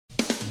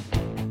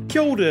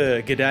Kia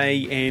ora,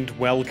 g'day and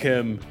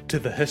welcome to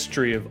the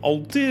history of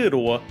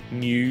Aotearoa,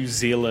 New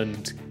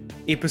Zealand.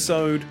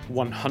 Episode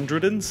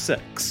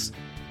 106,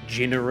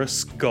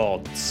 Generous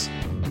Gods.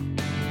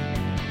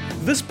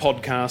 This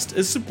podcast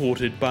is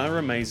supported by our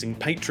amazing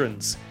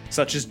patrons,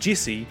 such as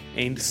Jesse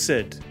and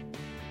Sid.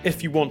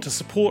 If you want to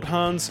support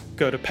Hans,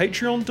 go to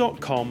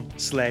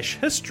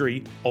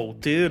patreon.com/history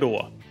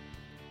Aotearoa.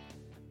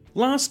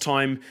 Last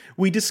time,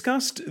 we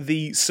discussed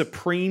the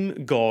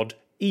supreme god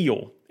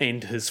Io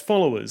and his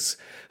followers,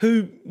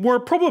 who were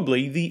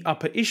probably the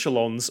upper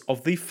echelons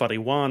of the Whare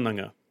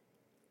Wānanga.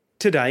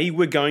 Today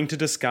we're going to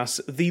discuss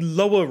the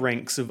lower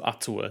ranks of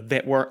Atua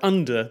that were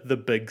under the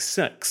Big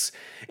Six,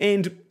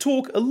 and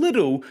talk a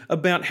little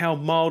about how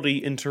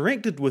Māori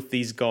interacted with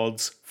these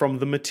gods from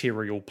the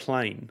material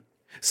plane.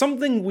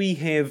 Something we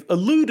have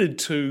alluded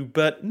to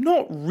but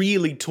not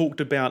really talked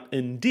about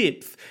in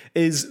depth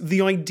is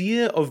the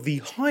idea of the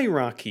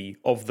hierarchy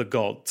of the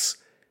gods.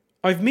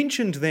 I've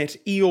mentioned that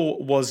Io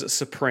was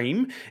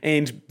supreme,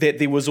 and that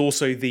there was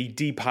also the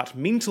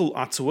departmental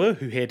Atua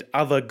who had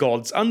other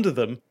gods under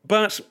them,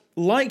 but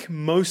like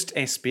most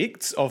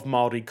aspects of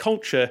Māori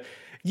culture,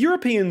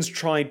 Europeans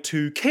tried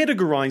to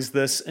categorise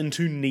this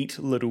into neat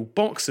little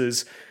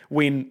boxes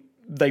when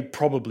they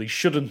probably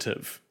shouldn't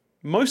have.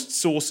 Most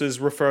sources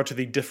refer to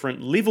the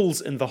different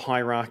levels in the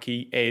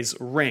hierarchy as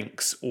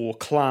ranks or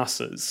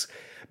classes,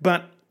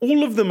 but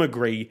all of them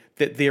agree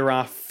that there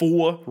are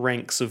 4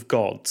 ranks of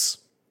gods.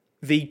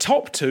 The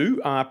top 2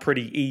 are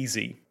pretty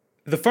easy.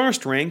 The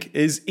first rank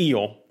is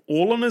Io,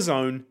 all on his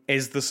own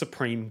as the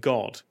supreme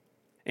god.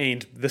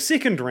 And the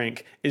second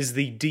rank is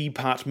the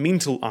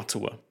departmental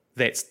Atua.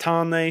 That's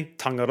Tāne,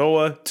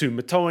 Tangaroa,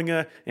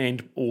 Tūmatoenga,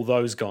 and all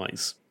those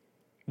guys.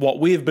 What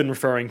we've been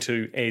referring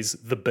to as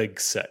the Big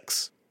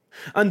Six.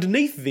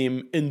 Underneath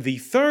them, in the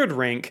third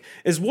rank,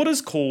 is what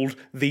is called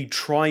the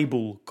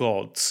tribal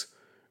gods.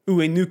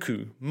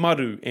 Uenuku,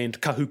 Maru, and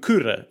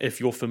Kahukura,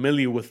 if you're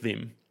familiar with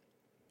them.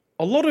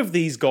 A lot of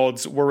these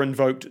gods were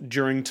invoked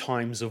during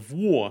times of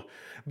war,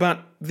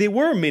 but there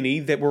were many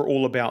that were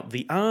all about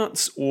the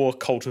arts or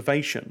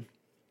cultivation.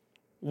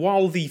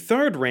 While the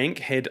third rank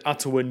had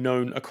Atua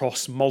known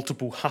across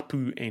multiple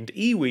hapu and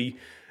iwi,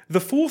 the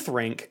fourth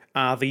rank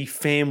are the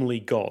family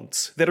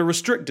gods that are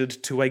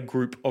restricted to a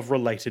group of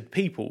related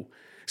people,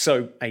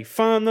 so a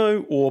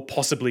whānau or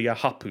possibly a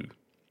hapu.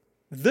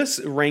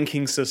 This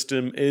ranking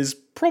system is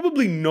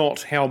probably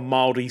not how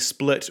Māori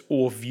split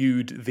or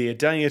viewed their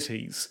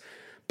deities,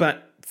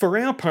 but for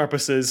our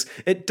purposes,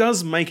 it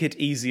does make it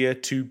easier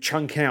to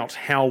chunk out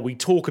how we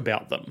talk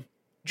about them.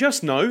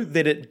 Just know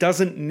that it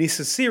doesn't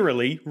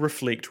necessarily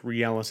reflect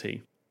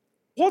reality.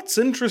 What's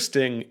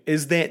interesting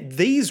is that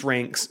these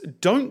ranks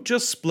don't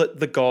just split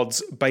the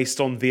gods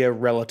based on their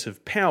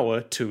relative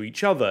power to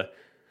each other,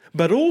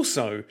 but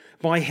also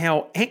by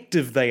how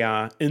active they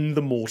are in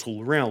the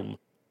mortal realm.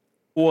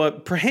 Or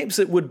perhaps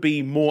it would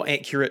be more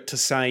accurate to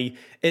say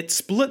it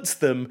splits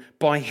them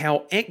by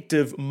how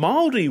active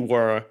Māori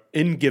were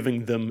in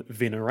giving them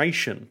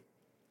veneration.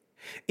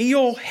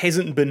 Io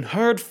hasn't been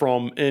heard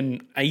from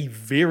in a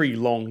very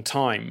long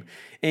time,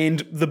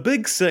 and the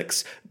Big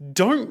Six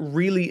don't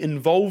really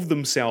involve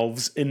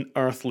themselves in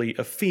earthly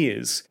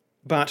affairs,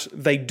 but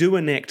they do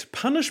enact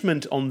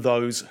punishment on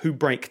those who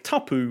break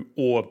tapu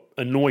or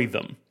annoy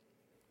them.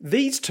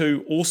 These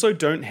two also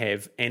don't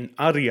have an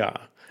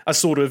aria, a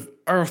sort of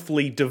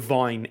earthly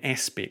divine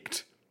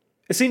aspect.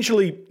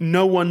 Essentially,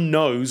 no one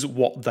knows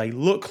what they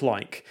look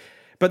like,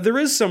 but there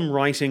is some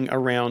writing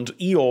around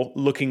Io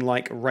looking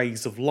like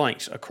rays of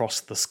light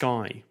across the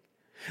sky.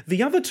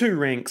 The other 2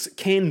 ranks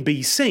can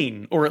be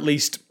seen, or at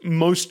least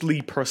mostly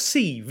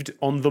perceived,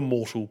 on the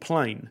mortal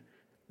plane.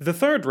 The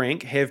third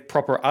rank have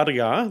proper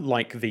aria,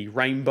 like the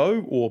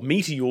rainbow or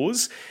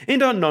meteors,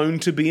 and are known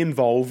to be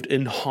involved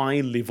in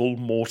high-level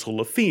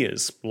mortal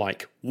affairs,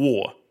 like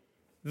war.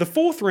 The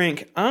fourth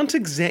rank aren't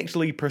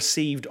exactly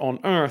perceived on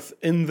Earth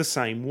in the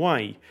same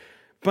way,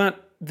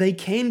 but they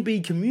can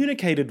be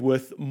communicated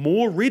with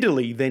more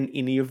readily than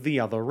any of the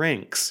other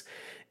ranks,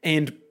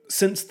 and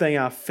since they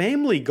are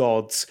family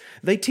gods,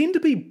 they tend to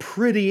be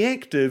pretty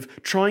active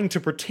trying to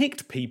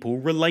protect people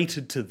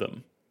related to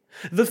them.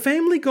 The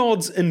family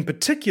gods in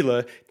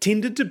particular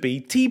tended to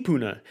be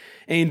tipuna,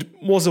 and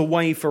was a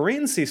way for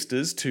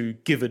ancestors to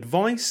give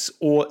advice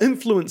or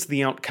influence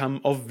the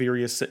outcome of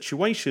various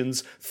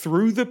situations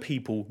through the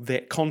people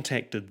that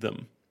contacted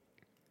them.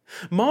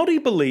 Māori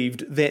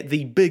believed that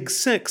the Big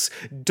Six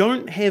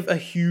don't have a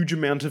huge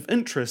amount of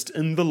interest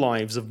in the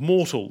lives of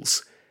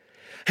mortals.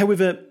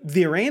 However,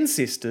 their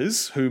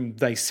ancestors, whom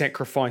they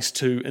sacrificed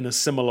to in a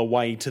similar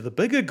way to the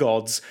bigger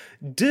gods,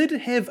 did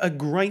have a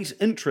great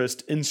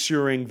interest in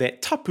ensuring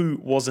that tapu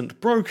wasn't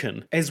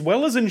broken, as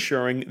well as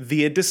ensuring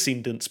their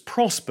descendants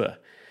prosper,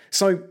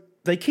 so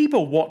they keep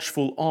a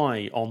watchful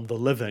eye on the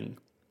living.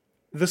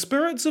 The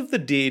spirits of the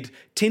dead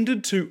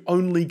tended to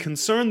only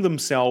concern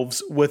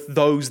themselves with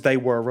those they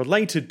were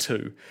related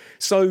to,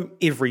 so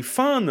every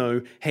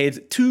whānau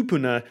had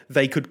tūpuna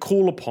they could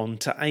call upon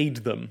to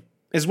aid them,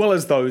 as well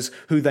as those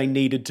who they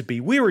needed to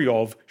be wary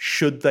of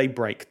should they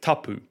break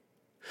tapu.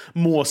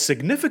 More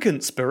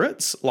significant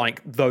spirits,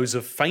 like those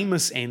of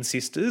famous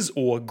ancestors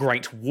or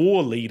great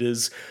war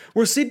leaders,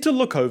 were said to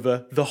look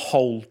over the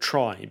whole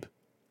tribe.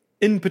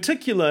 In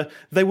particular,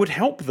 they would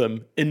help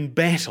them in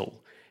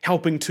battle,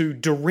 helping to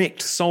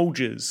direct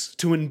soldiers,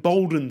 to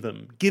embolden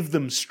them, give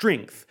them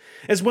strength,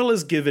 as well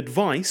as give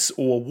advice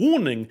or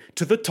warning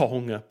to the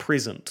tohunga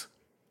present.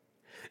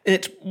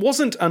 It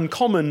wasn't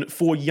uncommon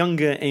for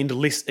younger and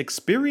less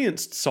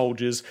experienced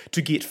soldiers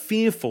to get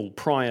fearful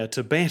prior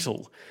to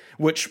battle,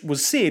 which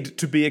was said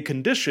to be a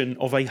condition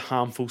of a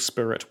harmful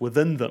spirit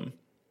within them.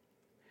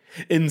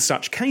 In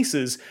such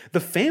cases, the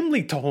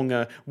family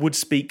tohunga would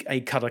speak a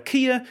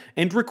karakia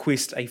and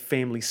request a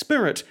family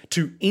spirit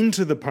to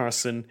enter the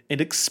person and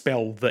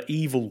expel the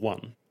evil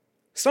one.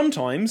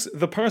 Sometimes,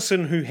 the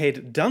person who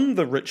had done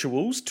the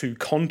rituals to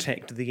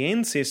contact the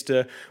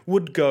ancestor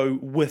would go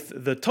with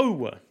the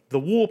taua, the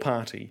war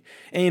party,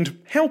 and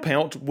help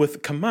out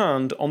with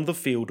command on the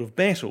field of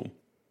battle,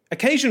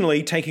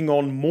 occasionally taking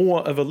on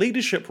more of a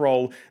leadership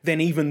role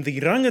than even the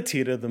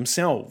rangatira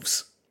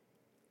themselves.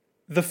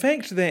 The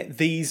fact that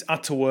these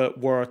atua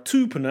were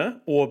tupuna,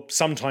 or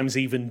sometimes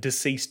even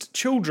deceased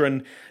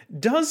children,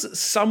 does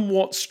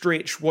somewhat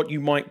stretch what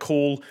you might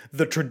call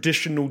the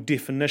traditional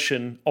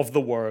definition of the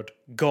word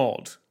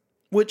God,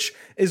 which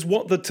is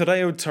what the te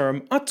reo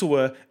term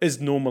atua is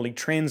normally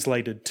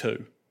translated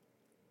to.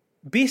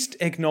 Best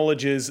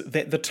acknowledges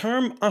that the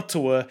term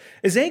atua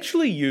is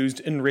actually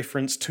used in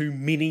reference to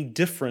many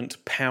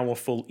different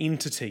powerful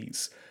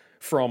entities,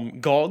 from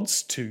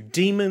gods to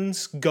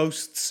demons,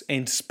 ghosts,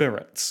 and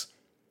spirits.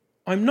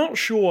 I'm not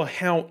sure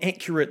how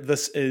accurate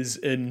this is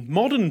in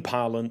modern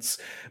parlance,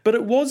 but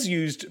it was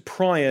used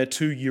prior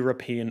to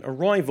European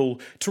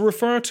arrival to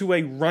refer to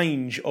a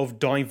range of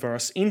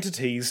diverse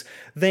entities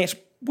that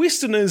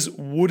Westerners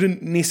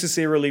wouldn't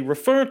necessarily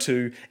refer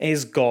to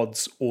as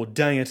gods or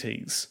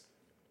deities.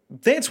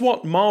 That's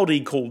what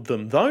Māori called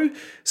them, though,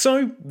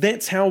 so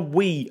that's how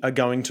we are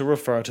going to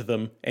refer to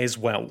them as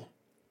well.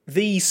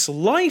 The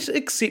slight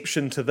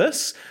exception to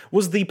this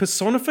was the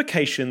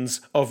personifications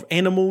of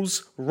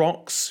animals,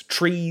 rocks,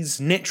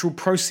 trees, natural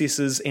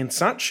processes, and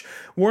such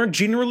were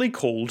generally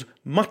called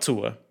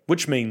matua,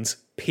 which means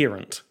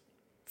parent.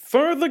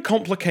 Further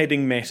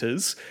complicating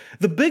matters,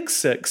 the Big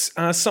Six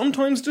are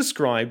sometimes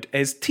described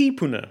as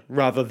tipuna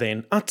rather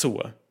than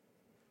atua.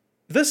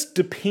 This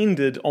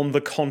depended on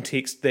the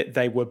context that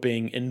they were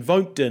being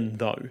invoked in,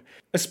 though,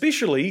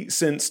 especially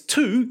since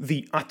tu,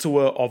 the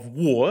atua of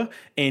war,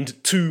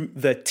 and tu,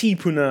 the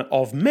tipuna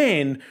of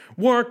man,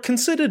 were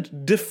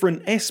considered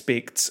different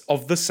aspects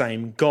of the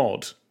same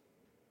god.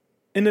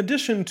 In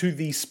addition to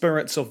the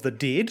spirits of the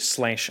dead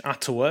 /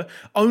 atua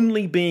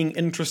only being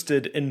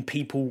interested in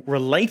people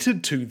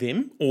related to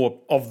them, or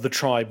of the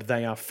tribe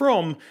they are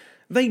from,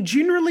 they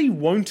generally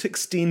won't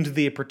extend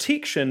their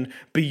protection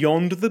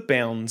beyond the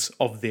bounds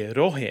of their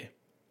rohe.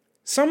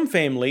 Some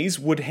families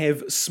would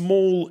have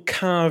small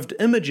carved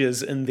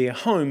images in their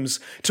homes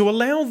to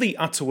allow the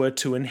atua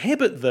to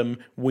inhabit them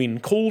when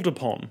called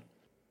upon.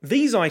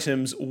 These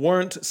items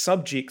weren't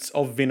subjects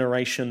of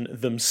veneration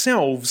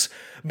themselves,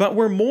 but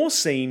were more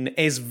seen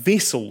as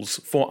vessels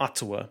for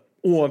atua,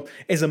 or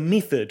as a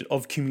method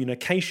of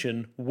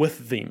communication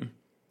with them.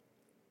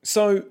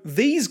 So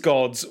these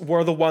gods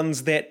were the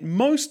ones that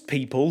most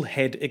people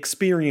had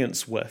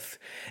experience with,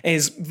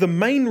 as the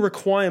main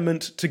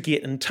requirement to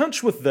get in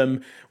touch with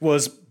them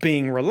was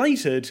being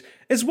related,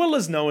 as well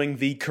as knowing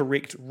the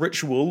correct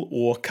ritual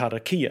or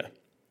karakia.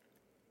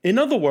 In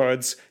other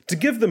words, to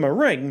give them a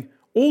ring,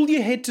 all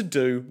you had to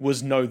do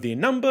was know their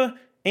number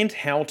and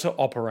how to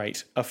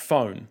operate a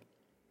phone.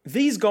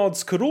 These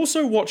gods could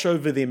also watch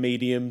over their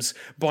mediums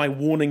by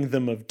warning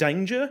them of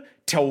danger,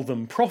 tell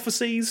them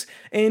prophecies,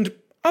 and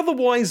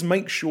otherwise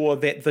make sure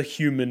that the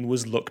human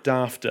was looked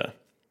after.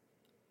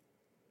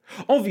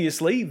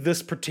 Obviously,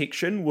 this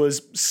protection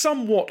was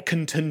somewhat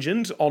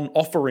contingent on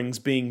offerings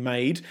being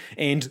made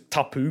and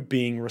tapu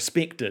being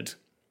respected.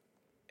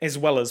 As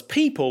well as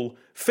people,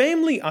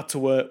 family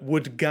atua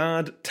would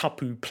guard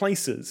tapu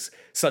places,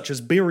 such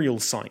as burial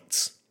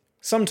sites.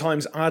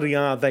 Sometimes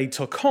ariā they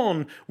took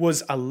on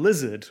was a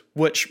lizard,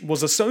 which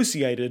was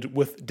associated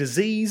with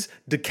disease,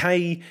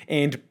 decay,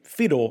 and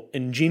whiro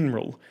in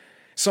general,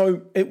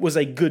 so it was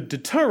a good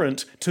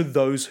deterrent to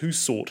those who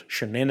sought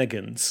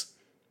shenanigans.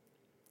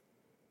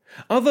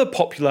 Other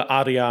popular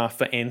ariā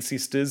for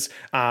ancestors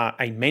are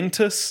a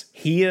mantis,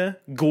 hare,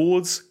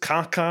 gores,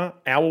 kaka,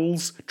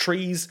 owls,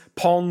 trees,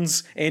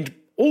 ponds, and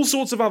all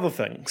sorts of other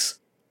things.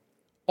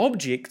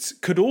 Objects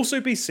could also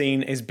be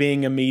seen as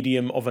being a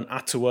medium of an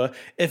atua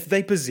if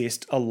they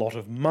possessed a lot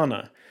of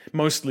mana,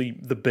 mostly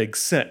the Big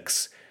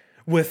Six,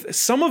 with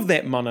some of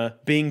that mana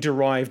being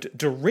derived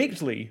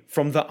directly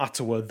from the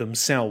atua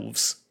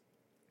themselves.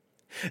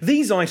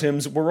 These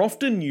items were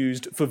often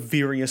used for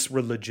various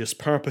religious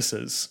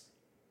purposes.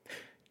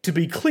 To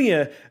be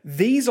clear,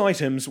 these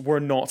items were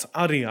not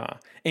ariā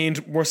and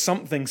were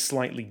something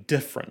slightly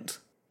different.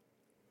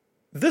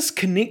 This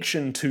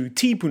connection to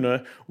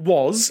tipuna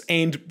was,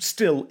 and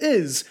still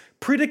is,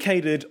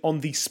 predicated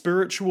on the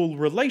spiritual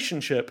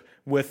relationship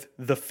with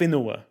the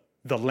whenua,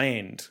 the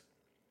land.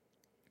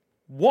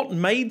 What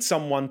made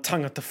someone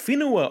tangata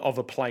whenua of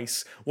a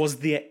place was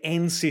their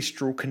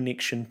ancestral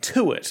connection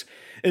to it,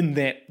 in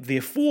that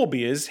their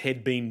forebears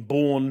had been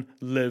born,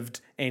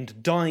 lived,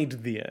 and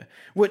died there,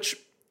 which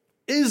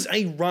is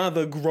a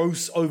rather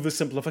gross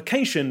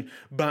oversimplification,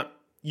 but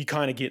you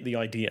kind of get the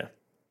idea.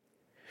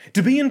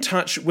 To be in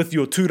touch with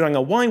your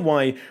tūranga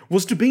waiwai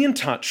was to be in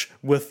touch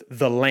with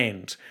the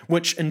land,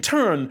 which in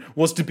turn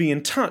was to be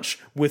in touch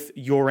with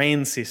your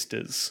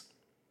ancestors.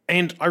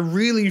 And I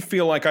really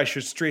feel like I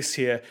should stress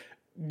here,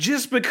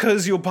 just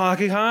because your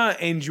Pākehā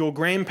and your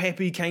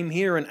grandpappy came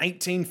here in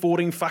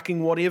 1814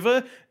 fucking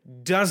whatever,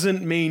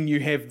 doesn't mean you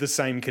have the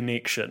same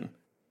connection.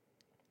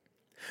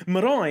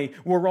 Marae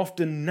were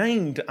often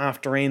named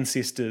after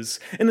ancestors.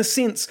 In a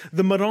sense,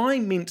 the marae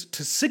meant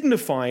to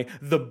signify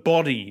the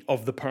body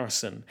of the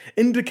person,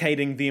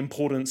 indicating the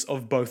importance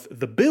of both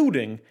the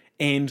building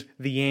and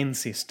the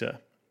ancestor.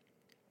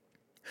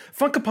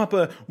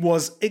 Whakapapa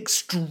was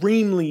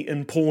extremely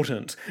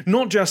important,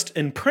 not just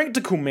in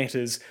practical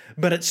matters,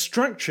 but its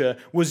structure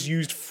was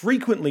used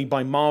frequently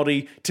by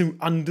Māori to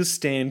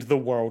understand the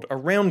world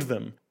around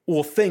them,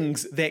 or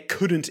things that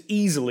couldn't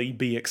easily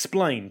be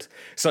explained,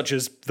 such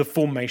as the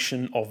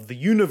formation of the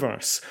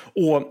universe,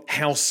 or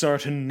how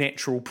certain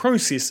natural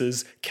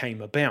processes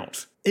came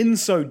about. In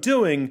so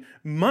doing,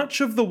 much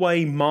of the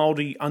way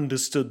Māori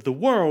understood the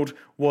world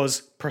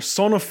was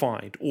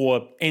personified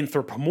or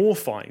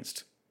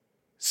anthropomorphized,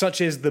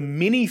 such as the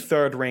many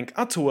third-rank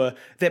atua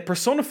that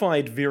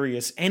personified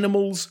various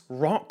animals,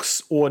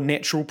 rocks, or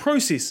natural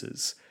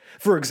processes.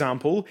 For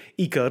example,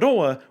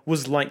 Ikaroa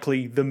was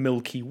likely the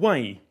Milky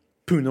Way.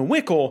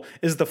 Punaweko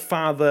is the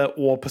father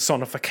or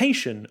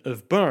personification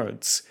of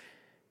birds.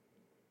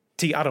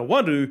 Te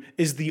Arawaru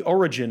is the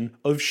origin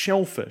of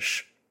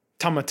shellfish.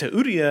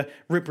 Tamatauria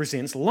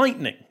represents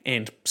lightning,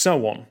 and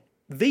so on.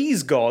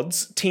 These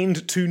gods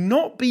tend to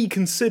not be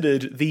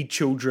considered the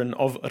children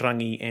of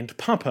Rangi and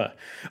Papa,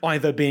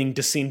 either being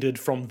descended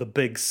from the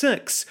Big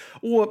Six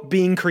or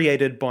being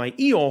created by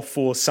Io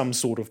for some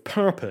sort of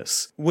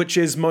purpose, which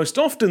is most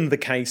often the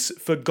case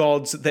for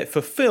gods that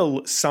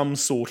fulfill some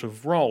sort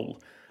of role,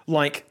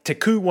 like Te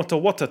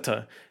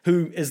Kuwatawatata,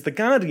 who is the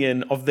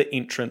guardian of the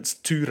entrance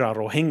to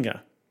Rarohenga.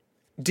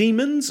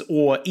 Demons,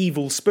 or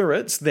evil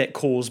spirits that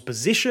cause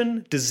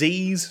possession,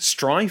 disease,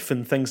 strife,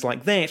 and things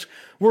like that,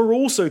 were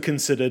also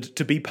considered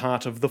to be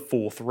part of the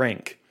fourth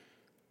rank.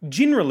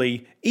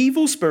 Generally,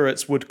 evil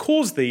spirits would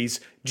cause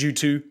these due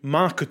to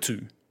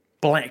makutu,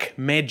 black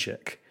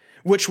magic,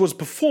 which was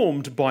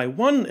performed by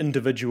one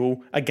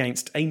individual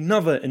against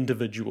another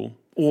individual,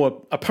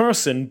 or a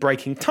person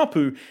breaking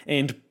tapu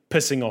and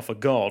pissing off a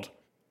god.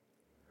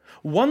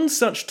 One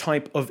such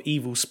type of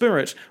evil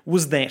spirit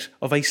was that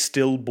of a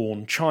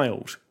stillborn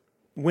child.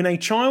 When a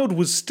child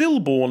was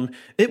stillborn,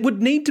 it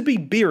would need to be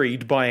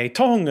buried by a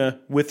tohunga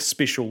with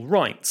special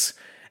rites,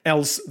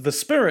 else the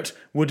spirit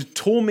would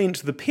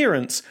torment the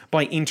parents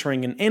by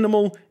entering an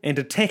animal and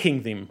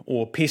attacking them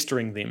or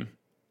pestering them.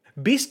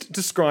 Best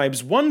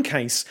describes one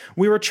case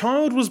where a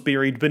child was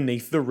buried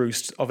beneath the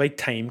roost of a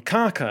tame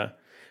kaka,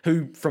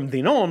 who from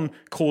then on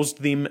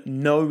caused them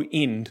no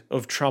end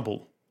of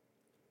trouble.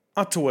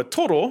 Atua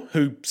Toro,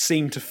 who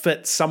seemed to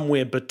fit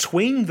somewhere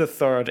between the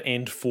third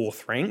and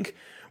fourth rank,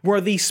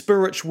 were the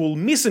spiritual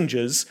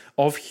messengers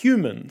of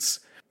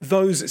humans,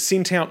 those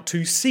sent out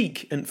to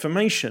seek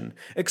information,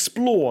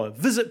 explore,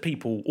 visit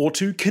people, or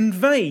to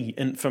convey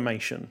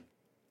information.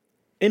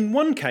 In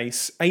one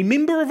case, a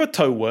member of a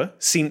taua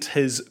sent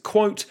his,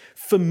 quote,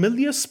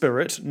 familiar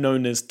spirit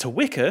known as Te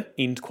Weka,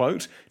 end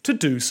quote, to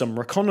do some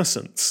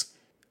reconnaissance.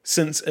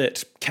 Since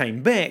it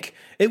came back,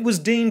 it was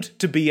deemed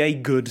to be a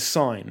good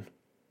sign.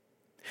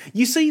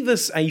 You see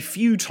this a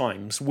few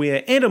times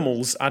where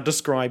animals are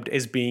described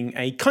as being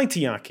a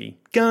kaitiaki,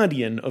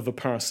 guardian of a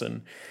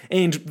person,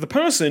 and the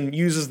person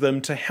uses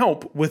them to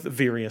help with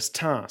various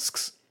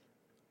tasks.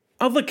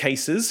 Other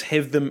cases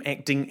have them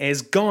acting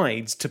as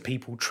guides to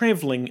people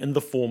travelling in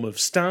the form of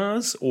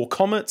stars or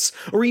comets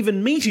or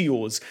even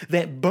meteors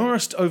that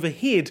burst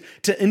overhead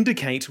to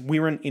indicate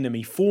where an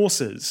enemy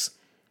force is.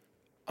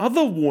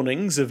 Other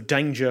warnings of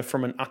danger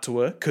from an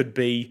atua could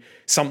be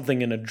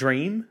something in a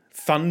dream,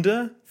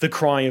 thunder, the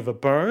cry of a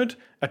bird,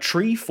 a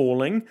tree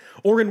falling,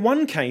 or in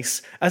one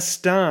case, a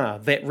star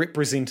that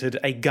represented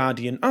a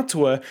guardian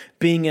atua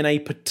being in a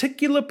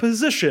particular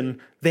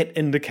position that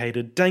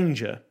indicated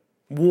danger,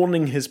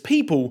 warning his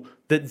people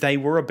that they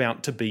were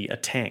about to be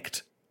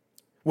attacked,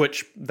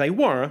 which they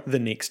were the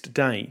next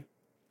day.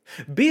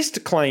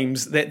 Best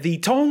claims that the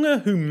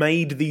taonga who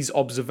made these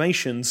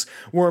observations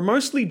were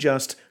mostly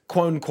just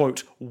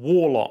quote-unquote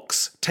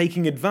warlocks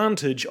taking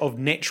advantage of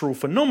natural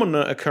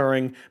phenomena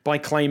occurring by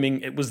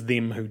claiming it was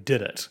them who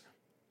did it.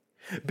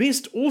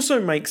 Best also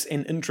makes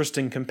an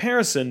interesting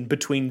comparison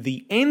between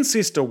the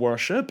ancestor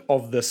worship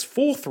of this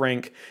fourth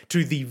rank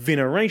to the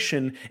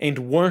veneration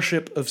and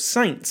worship of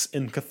saints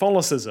in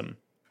Catholicism,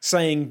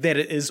 saying that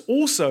it is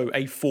also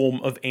a form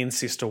of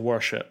ancestor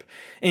worship,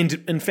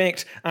 and in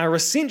fact are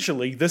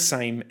essentially the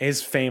same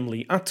as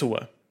family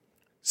atua.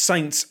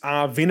 Saints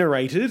are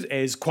venerated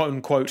as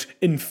quote-unquote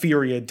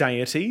inferior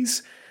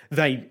deities.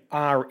 They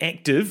are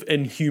active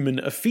in human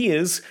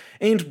affairs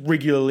and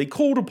regularly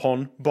called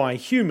upon by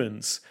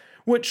humans,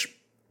 which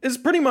is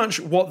pretty much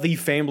what the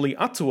family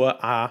Atua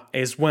are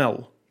as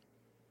well.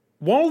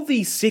 While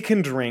the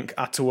second rank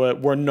Atua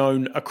were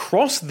known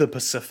across the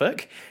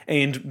Pacific,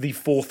 and the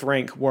fourth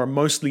rank were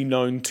mostly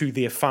known to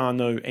their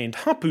whānau and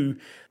hapu,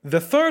 the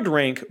third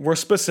rank were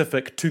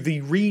specific to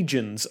the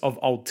regions of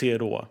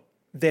Aotearoa.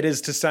 That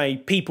is to say,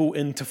 people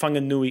in Te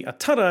Whanganui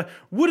Atara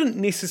wouldn't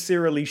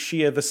necessarily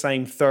share the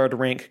same third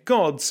rank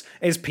gods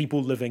as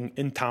people living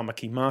in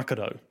Tāmaki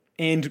Makaurau,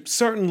 and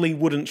certainly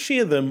wouldn't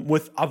share them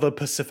with other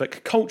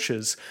Pacific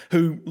cultures,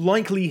 who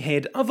likely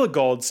had other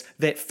gods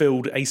that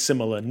filled a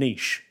similar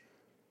niche.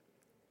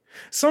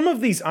 Some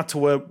of these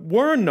Atua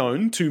were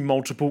known to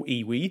multiple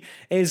iwi,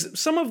 as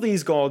some of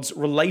these gods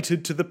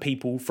related to the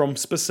people from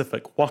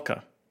specific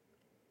waka.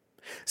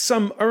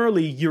 Some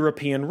early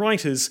European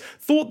writers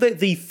thought that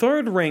the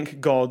third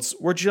rank gods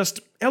were just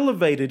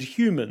elevated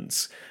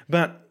humans,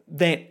 but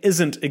that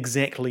isn't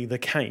exactly the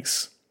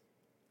case.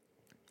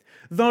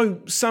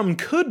 Though some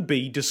could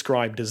be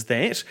described as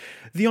that,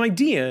 the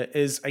idea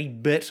is a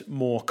bit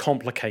more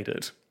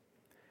complicated.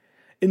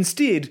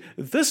 Instead,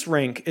 this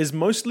rank is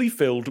mostly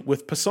filled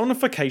with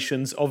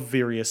personifications of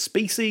various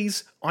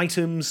species,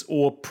 items,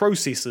 or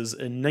processes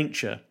in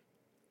nature.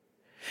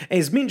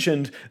 As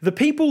mentioned, the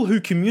people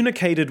who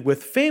communicated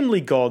with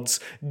family gods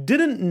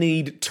didn't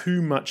need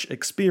too much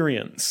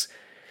experience.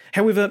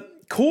 However,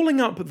 calling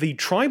up the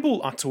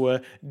tribal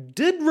Atua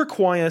did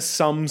require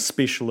some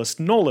specialist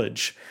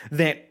knowledge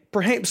that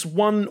perhaps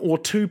one or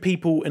two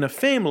people in a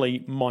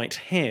family might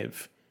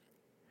have.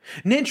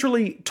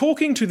 Naturally,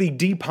 talking to the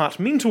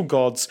departmental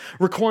gods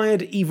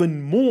required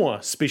even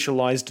more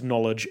specialised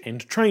knowledge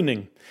and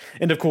training,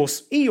 and of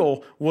course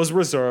Io was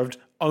reserved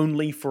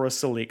only for a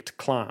select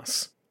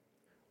class.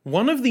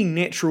 One of the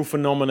natural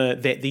phenomena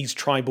that these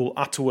tribal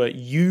Atua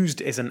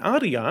used as an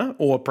aria,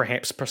 or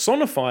perhaps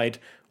personified,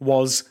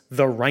 was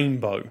the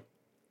rainbow.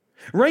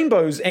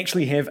 Rainbows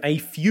actually have a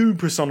few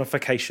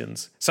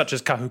personifications, such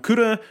as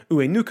Kahukura,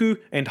 Uenuku,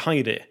 and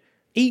Haere.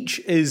 Each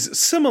is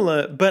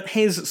similar but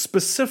has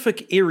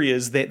specific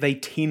areas that they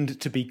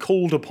tend to be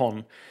called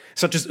upon,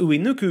 such as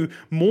Uenuku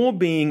more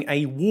being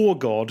a war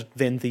god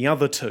than the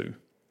other two.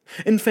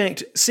 In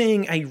fact,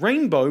 seeing a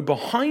rainbow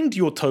behind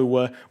your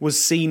taua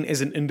was seen as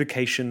an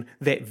indication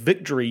that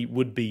victory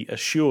would be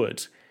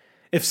assured.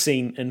 If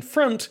seen in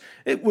front,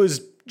 it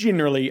was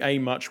generally a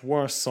much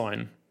worse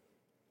sign.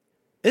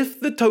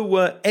 If the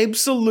taua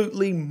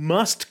absolutely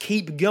must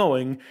keep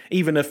going,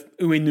 even if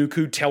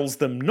Uenuku tells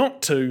them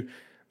not to,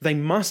 they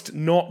must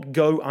not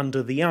go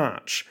under the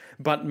arch,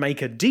 but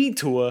make a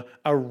detour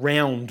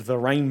around the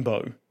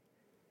rainbow.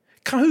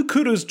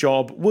 Kahukura's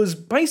job was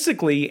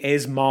basically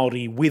as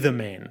Māori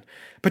weatherman,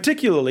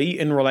 particularly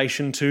in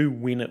relation to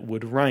when it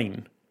would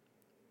rain.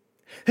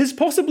 His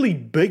possibly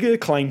bigger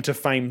claim to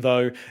fame,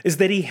 though, is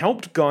that he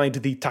helped guide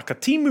the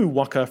Takatimu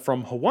waka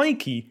from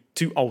Hawaiki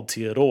to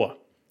Aotearoa.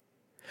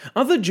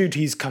 Other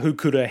duties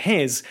Kahukura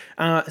has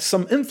are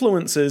some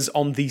influences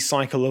on the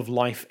cycle of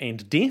life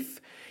and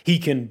death. He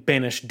can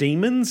banish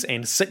demons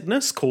and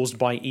sickness caused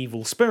by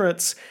evil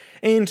spirits,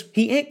 and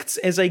he acts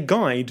as a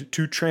guide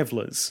to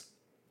travellers.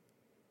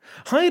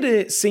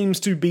 Haere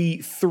seems to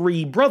be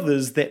three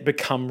brothers that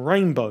become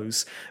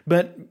rainbows,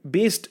 but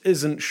Best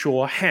isn't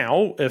sure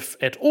how, if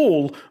at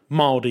all,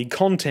 Māori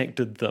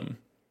contacted them.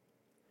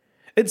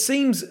 It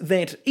seems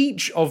that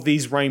each of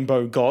these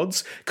rainbow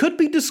gods could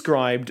be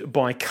described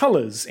by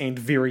colours and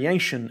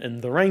variation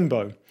in the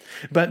rainbow,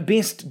 but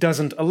Best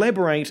doesn't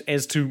elaborate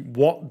as to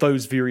what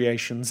those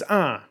variations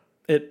are.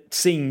 It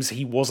seems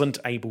he wasn't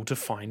able to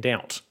find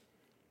out.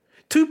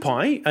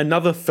 Tupai,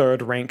 another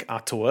third-rank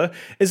Atua,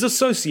 is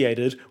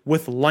associated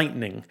with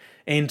lightning,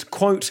 and,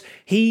 quote,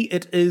 he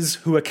it is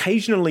who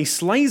occasionally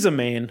slays a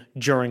man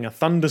during a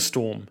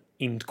thunderstorm,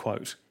 end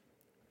quote.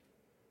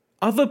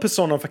 Other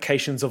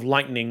personifications of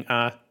lightning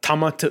are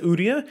Tama Te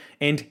Uria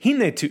and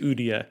Hine Te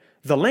Uria,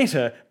 the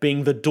latter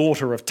being the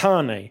daughter of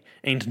Tāne,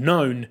 and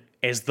known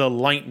as the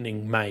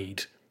Lightning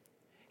Maid.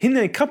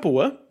 Hine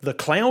Kapua, the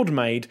Cloud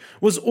Maid,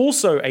 was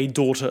also a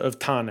daughter of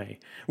Tāne,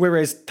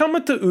 whereas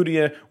Tama Te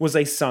Uria was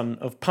a son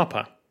of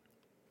Papa.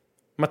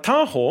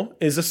 Mataho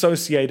is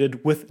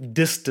associated with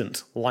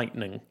distant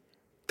lightning.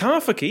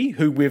 Tāwhaki,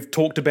 who we've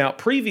talked about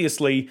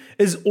previously,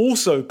 is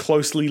also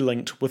closely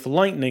linked with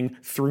lightning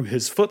through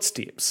his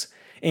footsteps,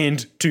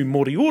 and to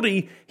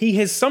Moriori, he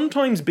has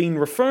sometimes been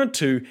referred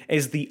to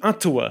as the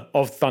Atua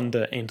of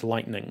thunder and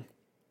lightning.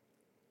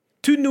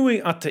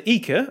 Tunui Ata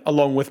Ika,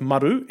 along with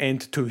Maru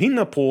and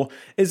Tuhinapo,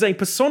 is a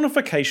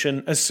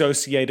personification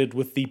associated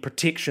with the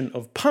protection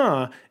of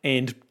pā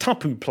and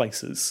tapu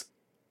places.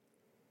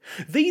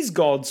 These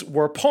gods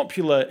were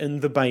popular in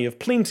the Bay of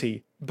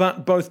Plenty,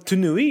 but both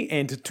Tunui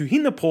and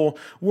Tuhinapo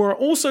were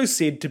also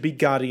said to be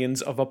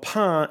guardians of a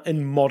pā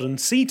in modern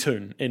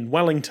Seatoun in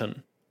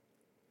Wellington.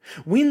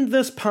 When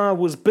this pa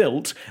was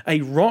built,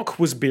 a rock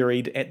was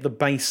buried at the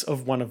base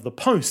of one of the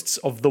posts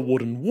of the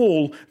wooden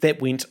wall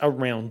that went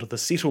around the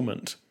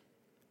settlement.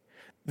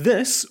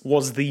 This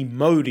was the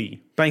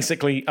Mauri,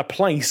 basically a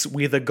place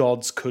where the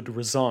gods could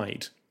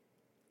reside.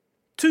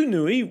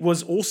 Tūnui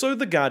was also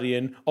the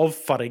guardian of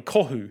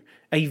Wharekohu,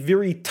 a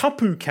very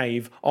tapu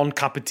cave on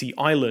Kapiti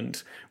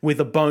Island, where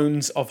the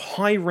bones of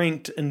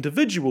high-ranked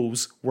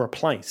individuals were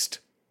placed.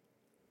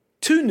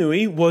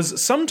 Tūnui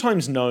was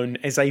sometimes known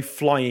as a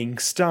flying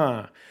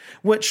star,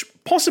 which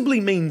possibly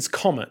means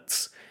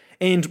comets,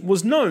 and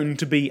was known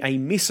to be a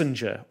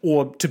messenger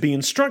or to be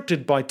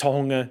instructed by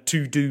Tohunga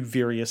to do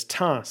various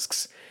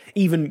tasks,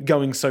 even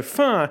going so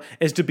far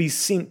as to be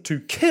sent to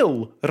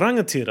kill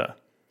rangatira.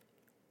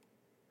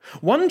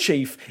 One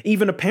chief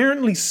even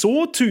apparently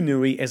saw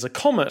Tūnui as a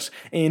comet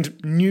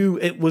and knew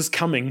it was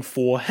coming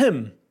for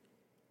him.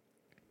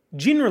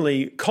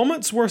 Generally,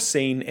 comets were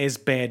seen as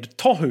bad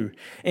tohu,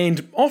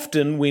 and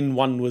often when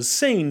one was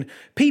seen,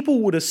 people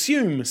would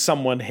assume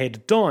someone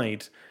had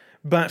died.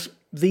 But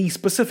the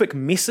specific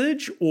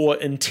message or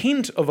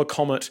intent of a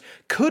comet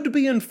could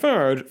be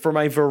inferred from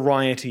a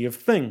variety of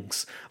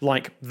things,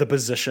 like the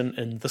position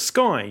in the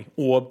sky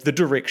or the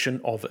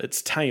direction of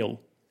its tail.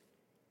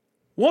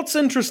 What's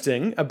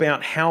interesting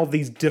about how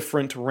these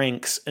different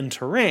ranks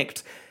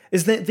interact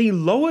is that the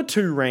lower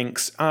two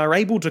ranks are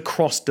able to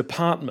cross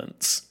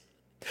departments.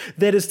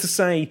 That is to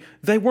say,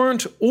 they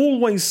weren't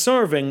always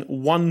serving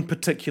one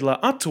particular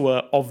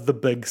atua of the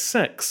Big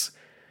Six.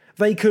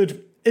 They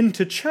could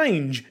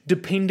interchange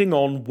depending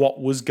on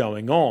what was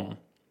going on.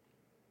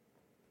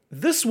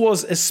 This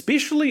was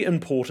especially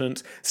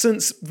important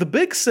since the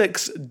Big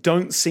Six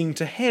don't seem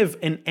to have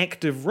an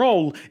active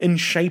role in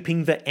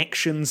shaping the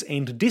actions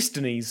and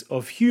destinies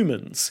of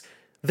humans.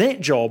 That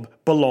job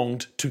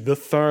belonged to the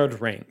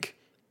third rank.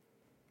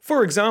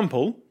 For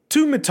example,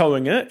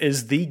 Tūmatoenga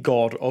is the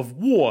god of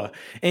war,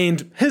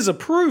 and his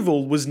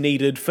approval was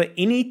needed for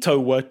any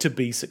taua to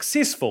be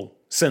successful,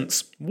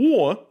 since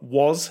war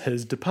was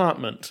his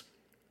department.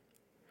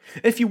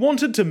 If you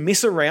wanted to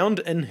mess around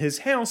in his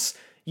house,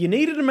 you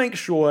needed to make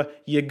sure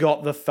you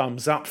got the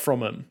thumbs up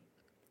from him.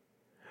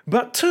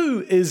 But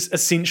Tū is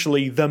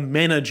essentially the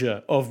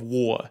manager of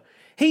war.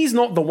 He's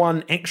not the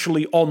one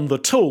actually on the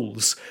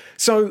tools,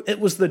 so it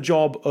was the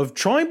job of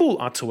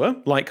tribal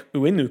atua, like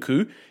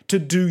Uenuku, to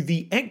do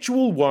the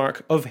actual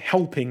work of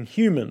helping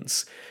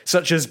humans,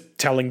 such as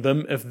telling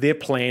them if their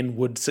plan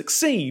would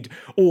succeed,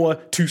 or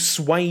to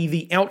sway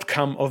the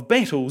outcome of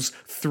battles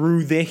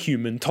through their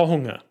human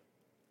tohunga.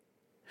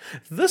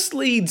 This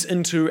leads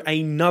into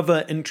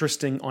another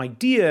interesting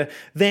idea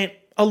that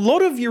a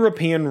lot of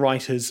European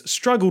writers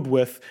struggled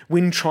with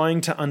when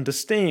trying to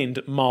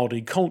understand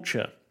Māori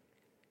culture.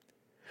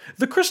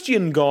 The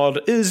Christian God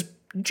is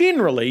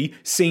generally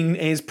seen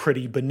as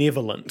pretty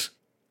benevolent.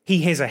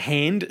 He has a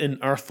hand in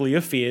earthly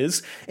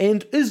affairs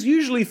and is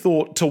usually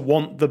thought to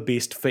want the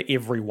best for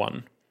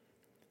everyone.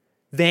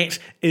 That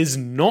is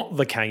not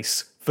the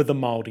case for the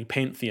Māori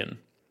pantheon.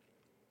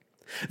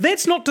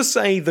 That's not to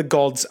say the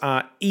gods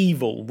are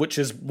evil, which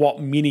is what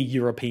many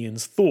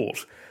Europeans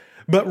thought,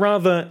 but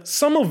rather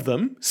some of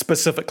them,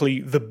 specifically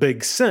the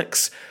Big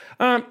Six,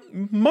 are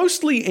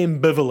mostly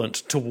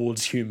ambivalent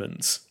towards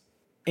humans.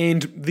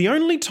 And the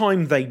only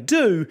time they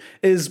do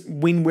is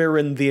when we're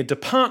in their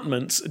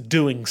departments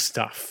doing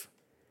stuff.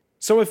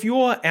 So if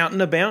you're out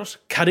and about,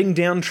 cutting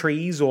down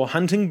trees or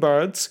hunting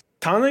birds,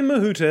 Tāne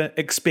Mahuta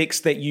expects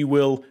that you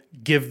will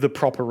give the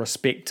proper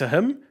respect to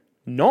him,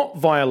 not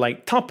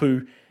violate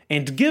tapu,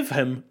 and give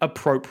him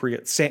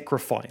appropriate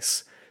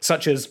sacrifice,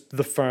 such as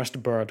the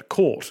first bird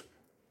caught.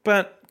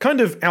 But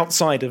kind of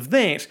outside of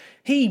that,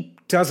 he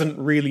doesn't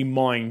really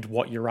mind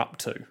what you're up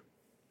to.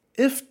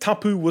 If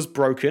tapu was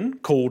broken,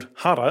 called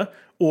hara,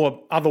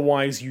 or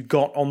otherwise you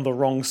got on the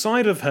wrong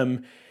side of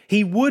him,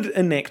 he would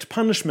enact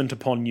punishment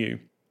upon you.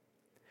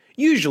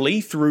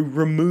 Usually through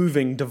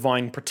removing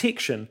divine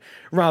protection,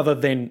 rather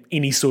than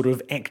any sort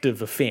of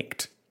active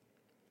effect.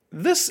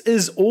 This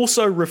is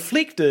also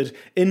reflected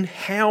in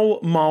how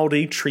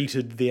Māori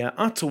treated their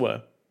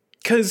atua,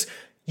 because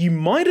you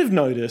might have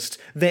noticed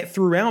that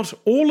throughout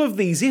all of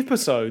these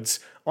episodes,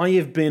 I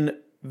have been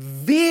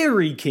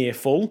very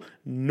careful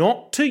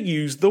not to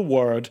use the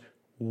word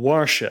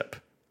worship,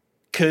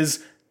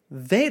 because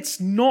that's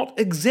not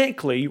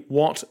exactly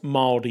what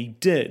Māori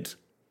did.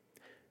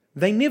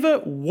 They never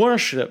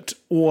worshipped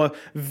or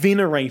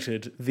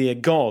venerated their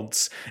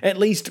gods, at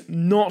least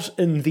not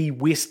in the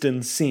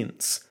Western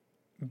sense.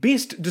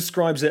 Best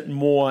describes it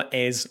more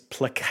as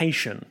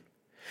placation.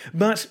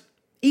 But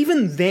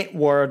even that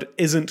word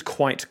isn't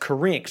quite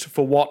correct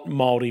for what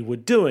Māori were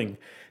doing,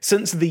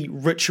 since the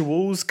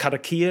rituals,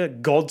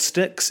 karakia, god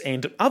sticks,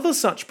 and other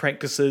such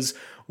practices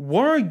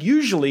were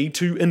usually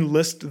to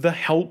enlist the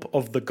help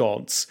of the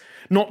gods,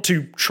 not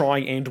to try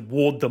and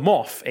ward them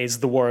off, as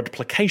the word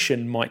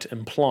placation might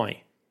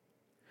imply.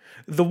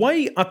 The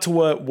way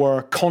Atua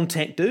were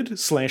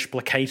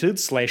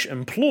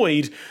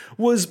contacted/placated/employed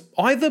was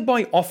either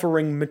by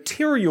offering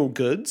material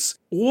goods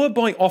or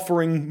by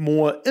offering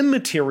more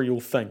immaterial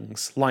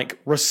things like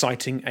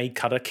reciting a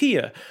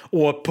karakia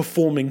or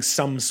performing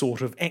some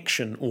sort of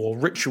action or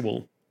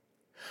ritual.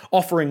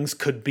 Offerings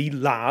could be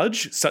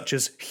large, such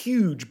as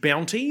huge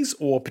bounties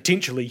or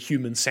potentially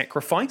human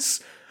sacrifice,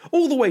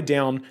 all the way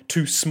down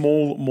to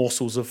small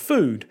morsels of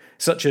food,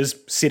 such as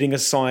setting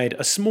aside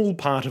a small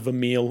part of a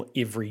meal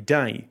every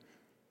day.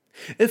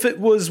 If it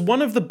was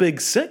one of the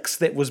big six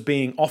that was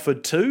being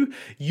offered to,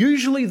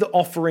 usually the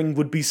offering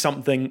would be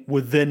something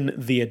within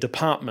their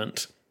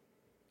department.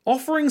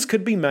 Offerings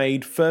could be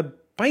made for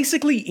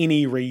basically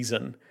any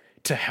reason: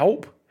 to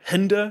help,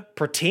 hinder,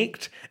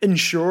 protect,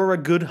 ensure a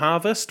good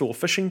harvest or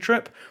fishing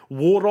trip,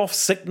 ward off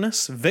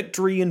sickness,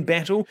 victory in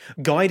battle,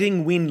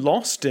 guiding when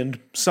lost, and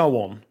so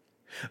on.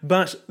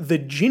 But the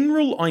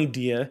general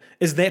idea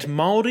is that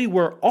Māori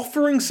were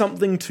offering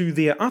something to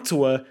their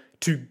atua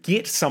to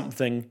get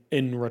something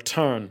in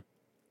return.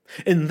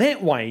 In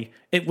that way,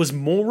 it was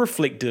more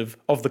reflective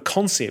of the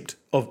concept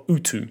of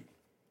utu.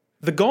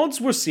 The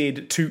gods were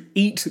said to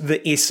eat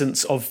the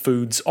essence of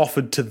foods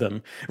offered to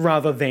them,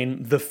 rather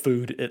than the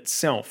food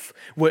itself,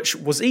 which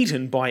was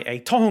eaten by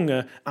a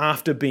tohunga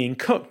after being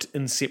cooked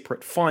in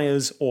separate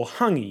fires or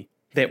hangi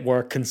that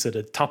were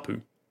considered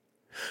tapu.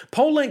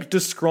 Pollack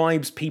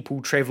describes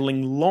people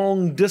travelling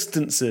long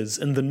distances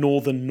in the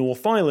northern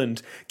North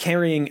Island,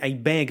 carrying a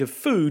bag of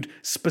food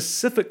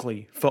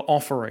specifically for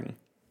offering.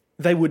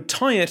 They would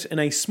tie it in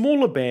a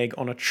smaller bag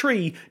on a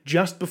tree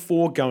just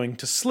before going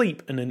to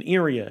sleep in an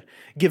area,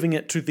 giving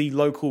it to the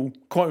local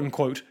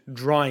quote-unquote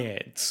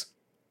dryads.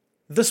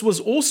 This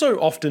was also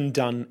often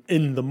done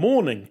in the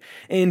morning,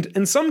 and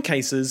in some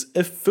cases,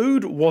 if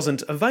food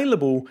wasn't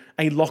available,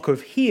 a lock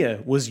of hair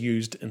was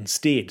used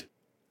instead.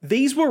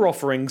 These were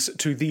offerings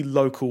to the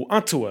local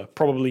atua,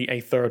 probably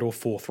a third or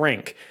fourth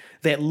rank,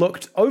 that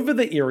looked over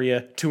the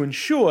area to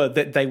ensure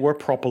that they were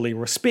properly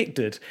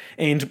respected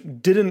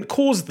and didn't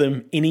cause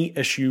them any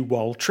issue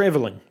while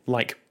travelling,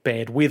 like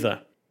bad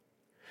weather.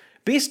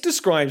 Best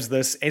describes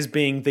this as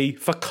being the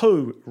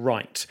whakau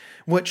rite,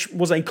 which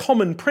was a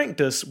common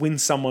practice when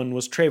someone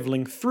was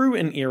travelling through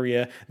an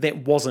area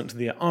that wasn't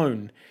their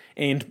own,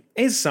 and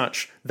as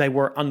such they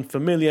were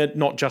unfamiliar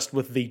not just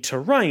with the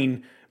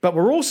terrain, but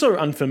were also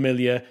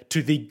unfamiliar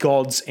to the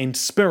gods and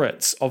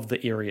spirits of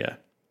the area.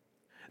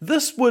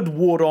 This would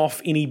ward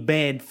off any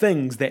bad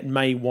things that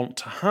may want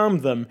to harm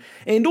them,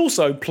 and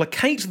also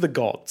placate the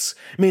gods,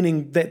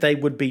 meaning that they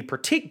would be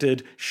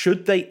protected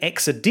should they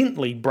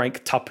accidentally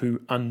break tapu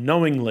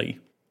unknowingly.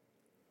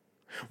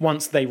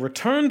 Once they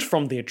returned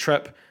from their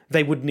trip,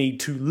 they would need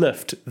to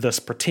lift this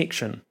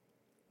protection.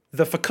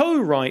 The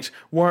whakau rite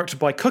worked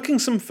by cooking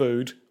some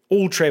food,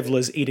 all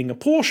travellers eating a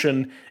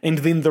portion, and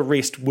then the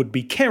rest would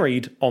be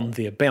carried on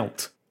their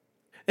belt.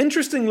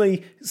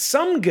 Interestingly,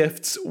 some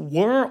gifts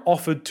were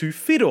offered to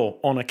whiro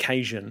on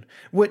occasion,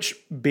 which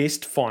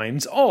Best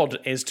finds odd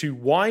as to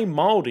why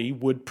Māori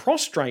would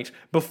prostrate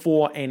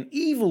before an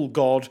evil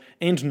god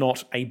and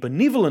not a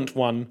benevolent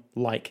one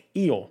like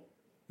Io.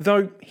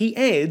 Though he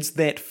adds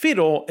that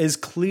whiro is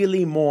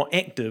clearly more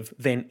active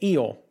than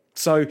Io,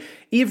 so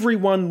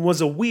everyone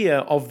was aware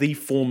of the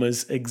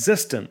former's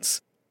existence,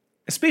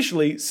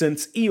 especially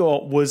since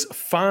Io was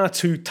far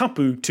too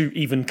tapu to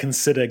even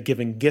consider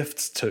giving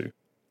gifts to.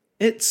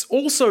 It's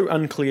also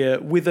unclear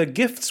whether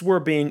gifts were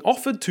being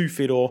offered to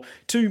whiro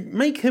to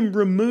make him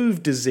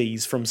remove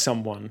disease from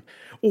someone,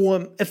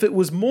 or if it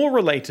was more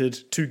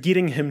related to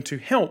getting him to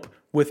help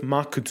with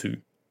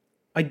makutu.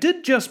 I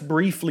did just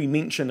briefly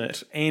mention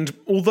it, and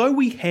although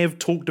we have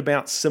talked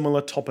about similar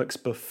topics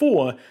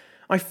before,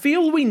 I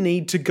feel we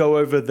need to go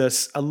over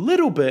this a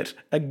little bit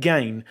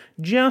again,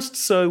 just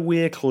so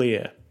we're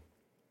clear.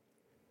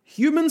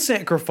 Human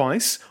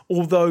sacrifice,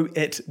 although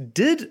it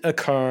did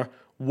occur,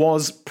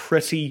 was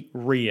pretty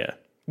rare,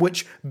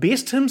 which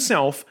Best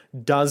himself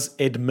does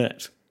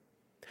admit.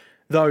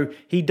 Though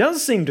he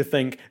does seem to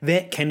think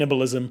that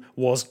cannibalism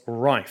was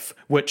rife,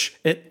 which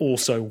it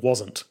also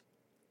wasn't.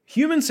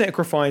 Human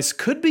sacrifice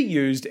could be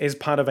used as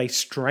part of a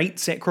straight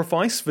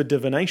sacrifice for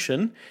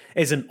divination,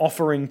 as an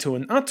offering to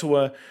an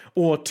atua,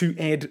 or to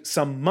add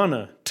some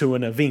mana to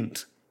an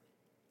event.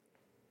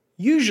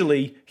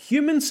 Usually,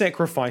 human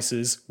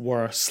sacrifices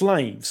were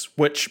slaves,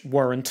 which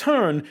were in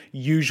turn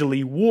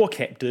usually war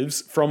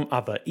captives from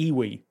other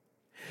iwi.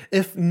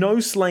 If no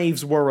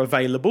slaves were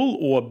available,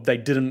 or they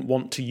didn't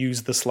want to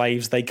use the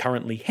slaves they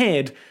currently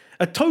had,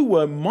 a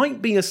taua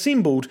might be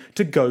assembled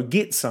to go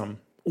get some,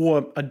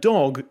 or a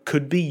dog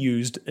could be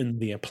used in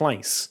their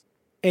place.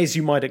 As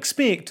you might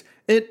expect,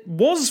 it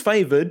was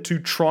favoured to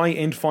try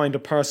and find a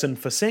person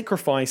for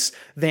sacrifice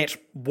that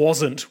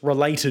wasn't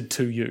related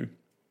to you.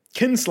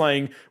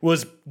 Kinslaying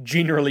was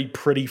generally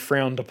pretty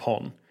frowned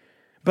upon,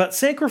 but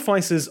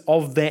sacrifices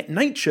of that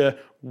nature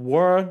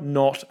were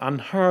not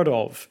unheard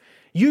of,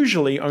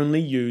 usually only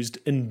used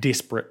in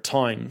desperate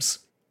times.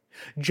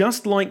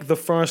 Just like the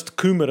first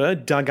kumara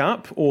dug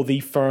up or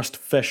the first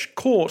fish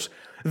caught,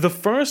 The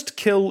first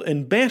kill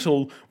in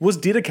battle was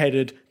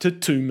dedicated to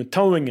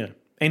Tūmatoenga,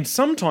 and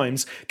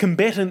sometimes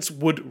combatants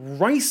would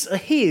race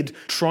ahead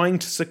trying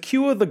to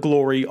secure the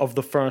glory of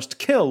the first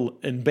kill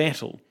in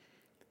battle.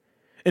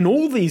 In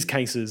all these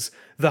cases,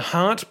 the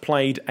heart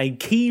played a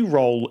key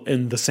role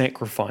in the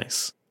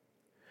sacrifice.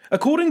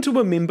 According to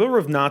a member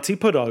of Ngāti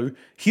Porou,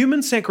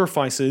 human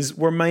sacrifices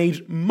were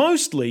made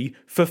mostly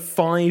for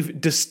 5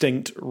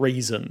 distinct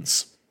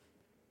reasons.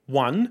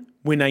 1.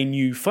 When a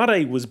new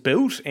whare was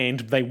built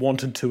and they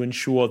wanted to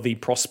ensure the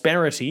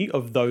prosperity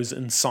of those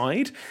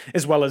inside,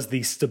 as well as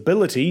the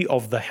stability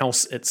of the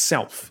house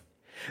itself.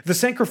 The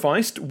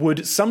sacrificed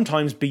would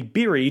sometimes be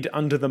buried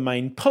under the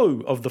main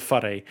pou of the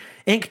whare,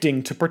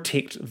 acting to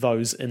protect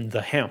those in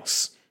the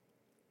house.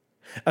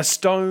 A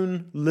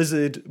stone,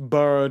 lizard,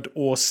 bird,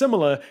 or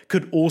similar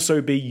could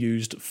also be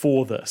used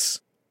for this.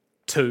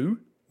 2.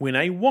 When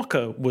a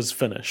waka was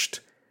finished.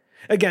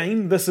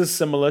 Again, this is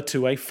similar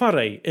to a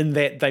whare in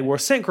that they were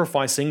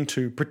sacrificing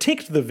to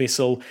protect the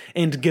vessel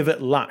and give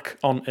it luck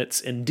on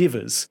its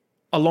endeavours,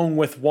 along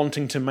with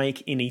wanting to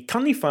make any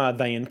taniwha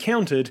they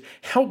encountered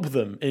help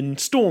them in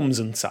storms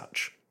and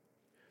such.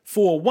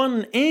 For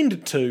 1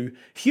 and 2,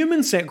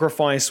 human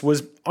sacrifice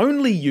was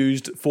only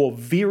used for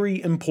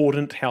very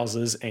important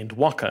houses and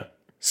waka.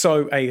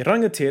 So a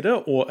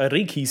rangatira or a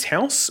riki's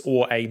house,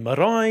 or a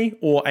marae,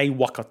 or a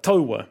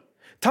wakataua.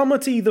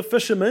 Tamati the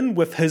fisherman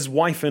with his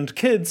wife and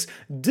kids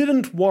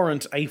didn't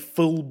warrant a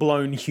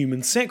full-blown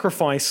human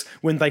sacrifice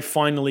when they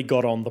finally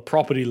got on the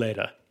property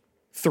ladder.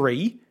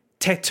 3.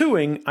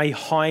 Tattooing a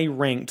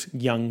high-ranked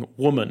young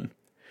woman.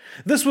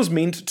 This was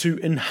meant to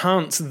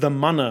enhance the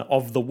mana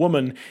of the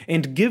woman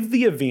and give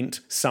the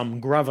event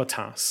some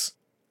gravitas.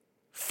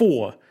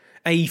 4.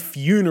 A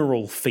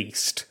funeral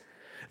feast.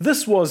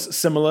 This was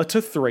similar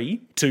to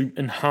 3, to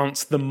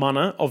enhance the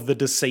mana of the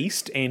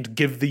deceased and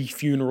give the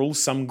funeral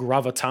some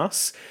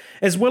gravitas,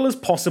 as well as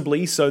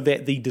possibly so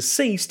that the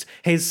deceased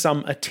has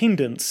some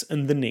attendance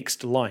in the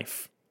next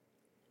life.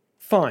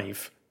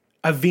 5.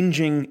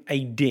 Avenging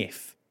a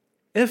death.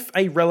 If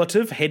a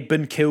relative had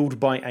been killed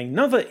by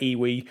another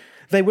iwi,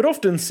 they would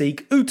often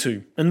seek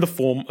utu in the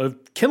form of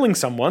killing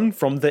someone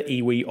from the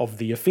iwi of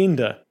the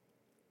offender.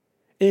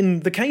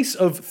 In the case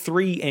of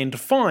 3 and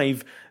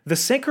 5, the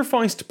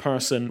sacrificed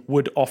person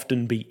would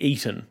often be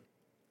eaten.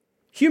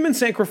 Human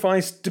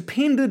sacrifice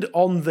depended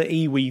on the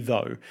iwi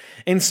though,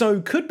 and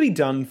so could be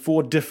done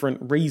for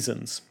different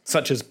reasons,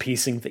 such as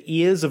piercing the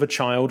ears of a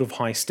child of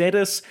high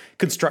status,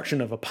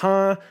 construction of a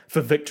pa, for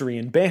victory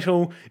in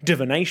battle,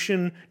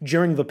 divination,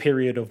 during the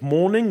period of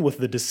mourning with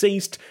the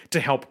deceased,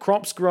 to help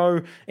crops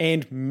grow,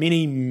 and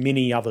many,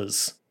 many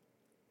others.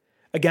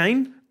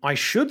 Again, I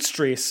should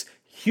stress,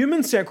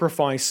 human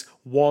sacrifice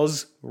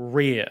was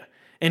rare,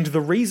 and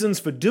the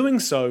reasons for doing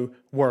so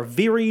were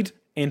varied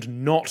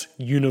and not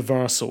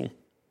universal.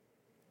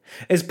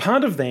 As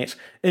part of that,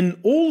 in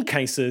all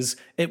cases,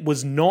 it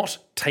was not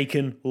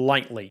taken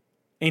lightly,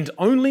 and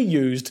only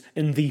used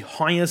in the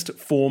highest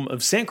form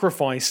of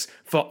sacrifice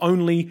for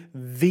only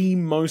the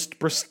most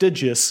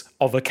prestigious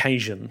of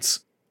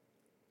occasions.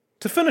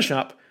 To finish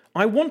up,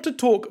 I want to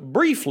talk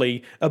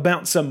briefly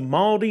about some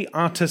Māori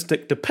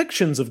artistic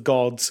depictions of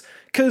gods,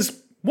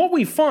 because what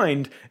we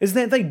find is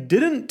that they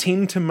didn't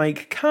tend to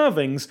make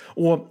carvings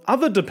or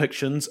other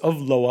depictions of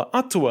lower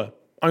atua,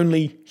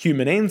 only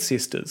human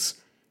ancestors.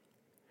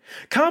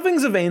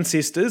 Carvings of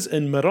ancestors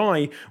in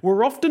marae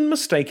were often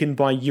mistaken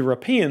by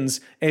Europeans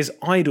as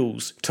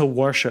idols to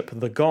worship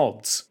the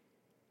gods.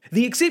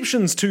 The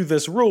exceptions to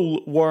this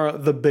rule were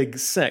the Big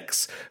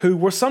Six, who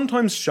were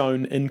sometimes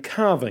shown in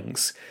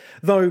carvings,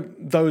 though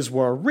those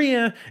were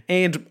rare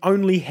and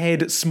only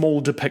had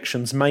small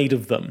depictions made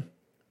of them.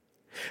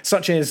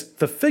 Such as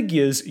the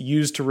figures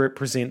used to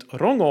represent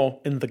rongo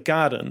in the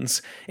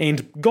gardens,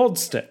 and god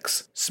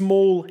sticks,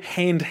 small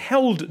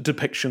handheld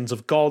depictions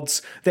of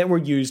gods that were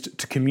used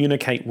to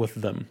communicate with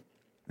them.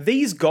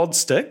 These god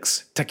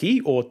sticks,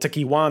 tiki or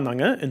tiki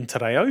wānanga in te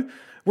reo,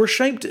 were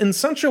shaped in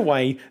such a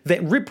way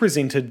that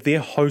represented their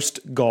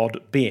host god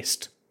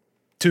best.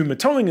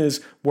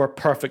 Tūmatoengas were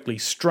perfectly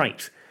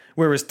straight,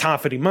 whereas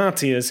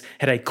Tāwhirimātia's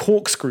had a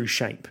corkscrew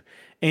shape,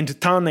 and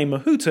Tāne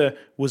Mahuta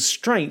was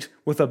straight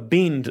with a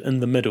bend in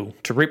the middle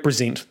to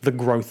represent the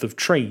growth of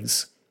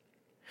trees.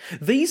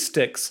 These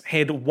sticks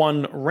had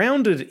one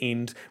rounded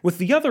end, with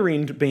the other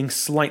end being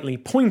slightly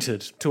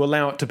pointed to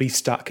allow it to be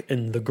stuck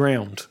in the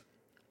ground.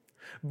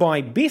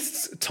 By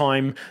Best's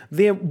time,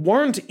 there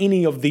weren't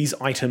any of these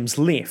items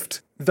left,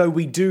 though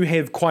we do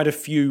have quite a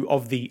few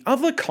of the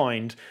other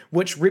kind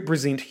which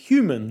represent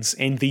humans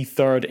and the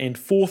 3rd and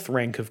 4th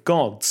rank of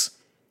gods.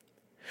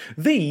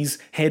 These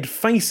had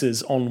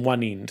faces on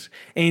one end,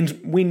 and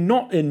when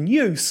not in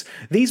use,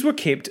 these were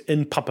kept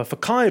in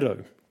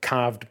papawhakairo,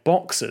 carved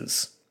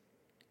boxes.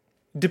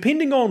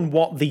 Depending on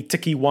what the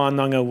tiki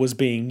wānanga was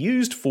being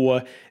used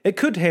for, it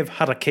could have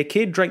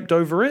harakeke draped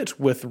over it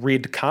with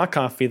red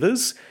kākā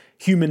feathers,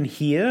 human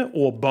hair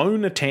or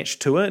bone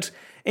attached to it,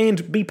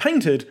 and be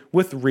painted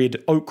with red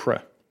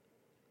ochre.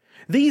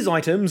 These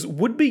items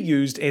would be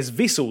used as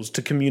vessels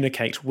to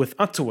communicate with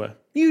Atua,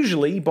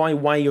 usually by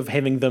way of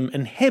having them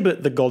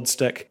inhabit the god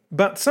stick,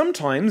 but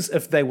sometimes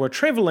if they were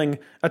travelling,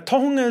 a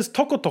tohunga's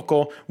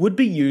tokotoko would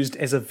be used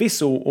as a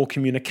vessel or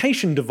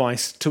communication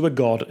device to a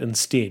god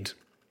instead.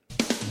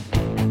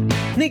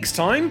 Next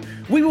time,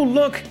 we will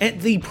look at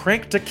the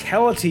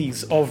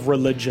practicalities of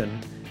religion.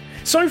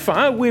 So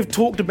far, we've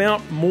talked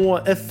about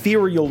more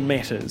ethereal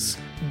matters,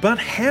 but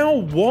how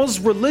was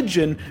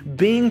religion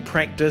being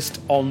practiced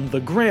on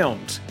the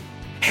ground?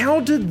 How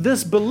did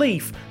this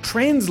belief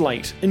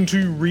translate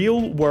into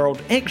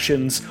real-world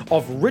actions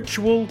of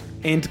ritual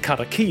and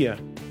karakia?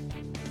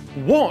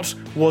 What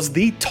was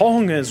the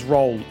tohunga's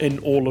role in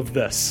all of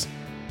this?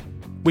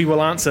 We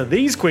will answer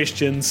these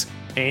questions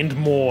and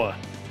more.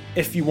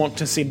 If you want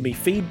to send me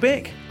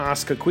feedback,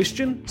 ask a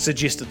question,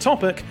 suggest a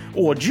topic,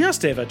 or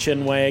just have a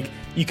chinwag,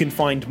 you can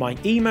find my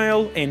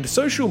email and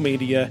social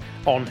media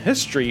on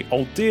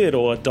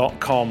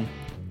historyaotearoa.com.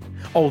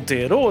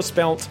 Aotearoa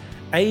spelt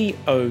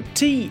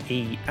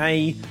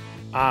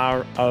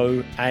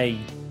Aotearoa.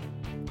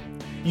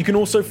 You can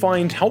also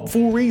find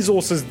helpful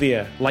resources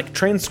there, like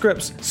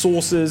transcripts,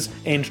 sources,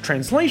 and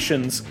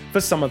translations for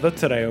some of the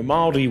te reo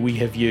Māori we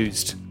have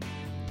used.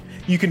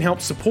 You can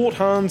help support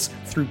Hans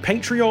through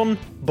Patreon,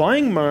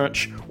 buying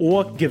merch,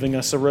 or giving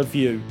us a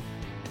review.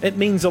 It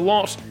means a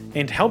lot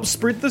and helps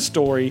spread the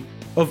story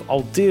of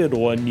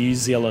Aotearoa New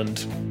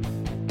Zealand.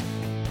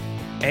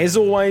 As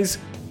always,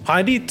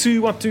 haere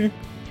tū atu,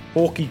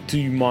 hoki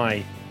tū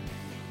mai.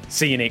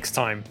 See you next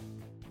time.